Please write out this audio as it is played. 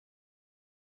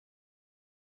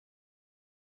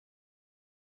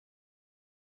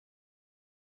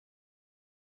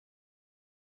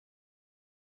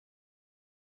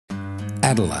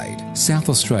Adelaide, South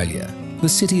Australia, the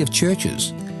city of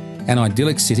churches. An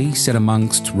idyllic city set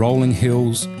amongst rolling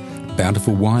hills,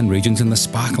 bountiful wine regions and the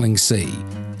sparkling sea.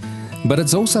 But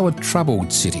it's also a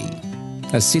troubled city.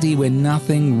 A city where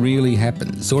nothing really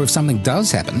happens, or if something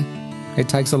does happen, it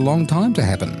takes a long time to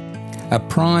happen. A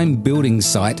prime building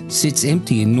site sits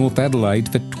empty in North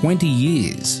Adelaide for 20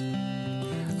 years.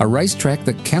 A racetrack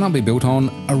that cannot be built on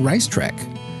a racetrack.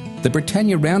 The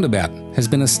Britannia roundabout has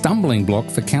been a stumbling block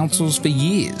for councils for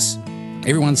years.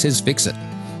 Everyone says fix it,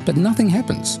 but nothing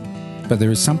happens. But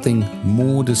there is something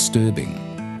more disturbing.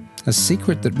 A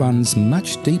secret that runs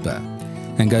much deeper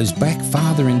and goes back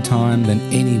farther in time than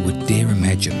any would dare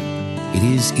imagine. It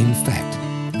is, in fact,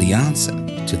 the answer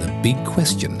to the big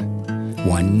question,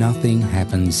 why nothing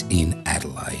happens in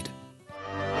Adelaide.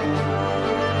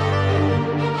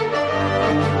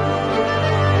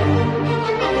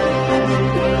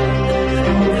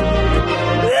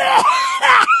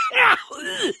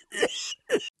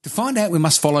 To find out, we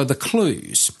must follow the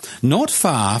clues. Not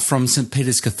far from St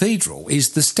Peter's Cathedral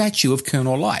is the statue of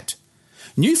Colonel Light.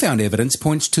 Newfound evidence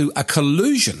points to a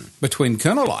collusion between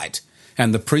Colonel Light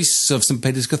and the priests of St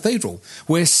Peter's Cathedral,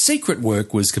 where secret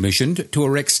work was commissioned to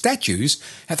erect statues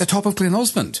at the top of Glen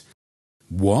Osmond.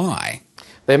 Why?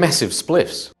 They're massive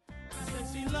spliffs.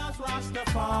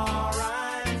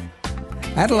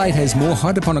 Adelaide has more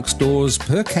hydroponic stores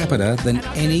per capita than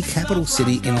any capital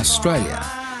city in Australia,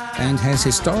 and has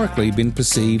historically been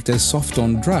perceived as soft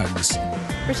on drugs.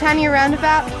 Britannia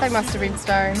roundabout, they must have been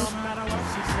stoned.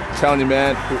 Telling you,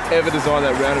 man, whoever designed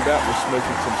that roundabout was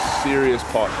smoking some serious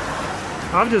pot.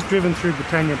 I've just driven through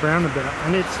Britannia roundabout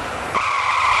and it's...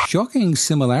 Shocking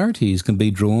similarities can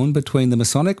be drawn between the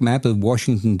Masonic map of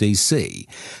Washington DC,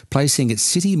 placing its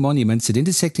city monuments at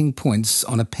intersecting points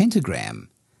on a pentagram.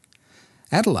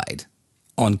 Adelaide,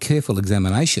 on careful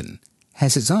examination,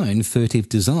 has its own furtive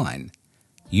design.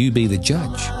 You be the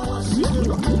judge.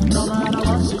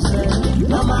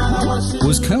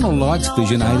 Was Colonel Light's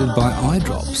vision aided by eye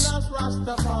drops?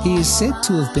 He is said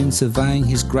to have been surveying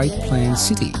his great planned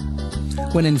city,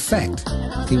 when in fact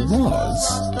he was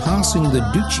passing the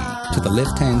Duchy to the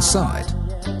left-hand side.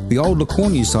 The old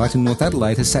Lacornu site in North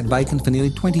Adelaide has sat vacant for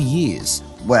nearly 20 years.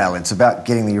 Well, it's about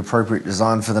getting the appropriate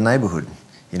design for the neighbourhood.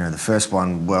 You know, the first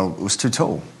one, well, it was too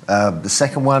tall. The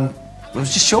second one, it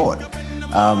was just short.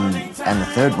 And the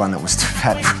third one that was too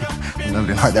fat,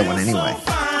 nobody liked that one anyway.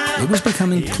 It was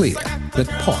becoming clear that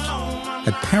pot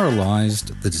had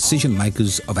paralysed the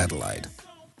decision-makers of Adelaide.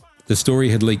 The story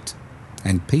had leaked,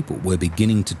 and people were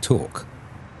beginning to talk.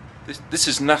 This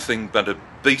is nothing but a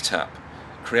beat-up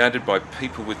created by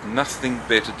people with nothing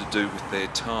better to do with their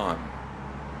time.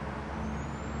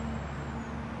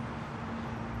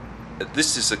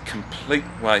 This is a complete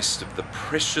waste of the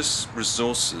precious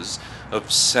resources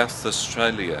of South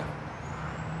Australia.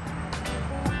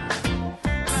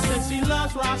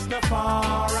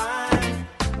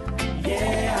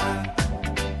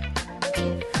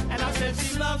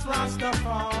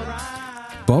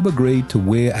 Bob agreed to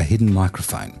wear a hidden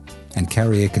microphone and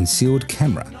carry a concealed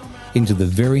camera into the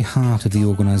very heart of the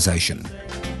organisation.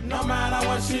 No matter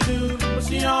what she do, but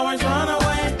she always run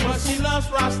away, but she loves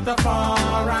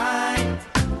Rastafari.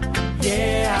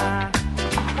 Yeah.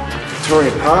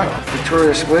 Victoria Park,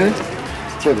 Victoria Square. To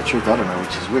tell you the truth, I don't know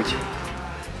which is which.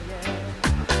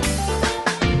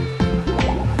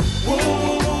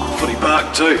 Footy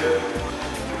Park too.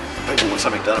 People want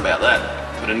something done about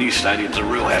that, but a new stadium's a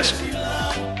real hassle.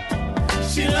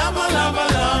 She love my dog.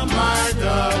 Love my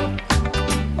girl.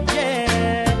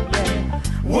 Yeah.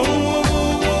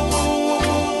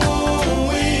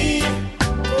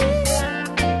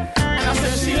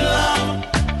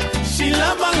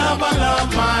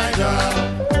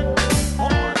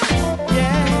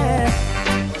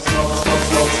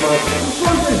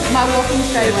 Am I walking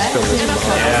straight away?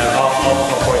 Yeah,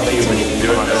 I'll point to you when you can do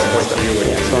it. I'll point to you when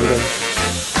you can do it.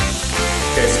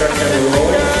 Okay, start camera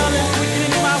rolling.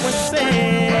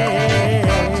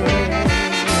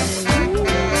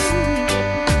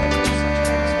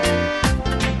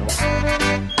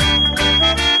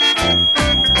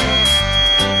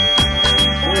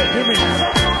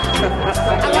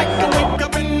 I like to wake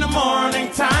up in the morning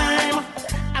time,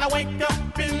 and I wake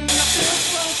up in the...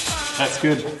 That's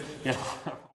good. Yeah.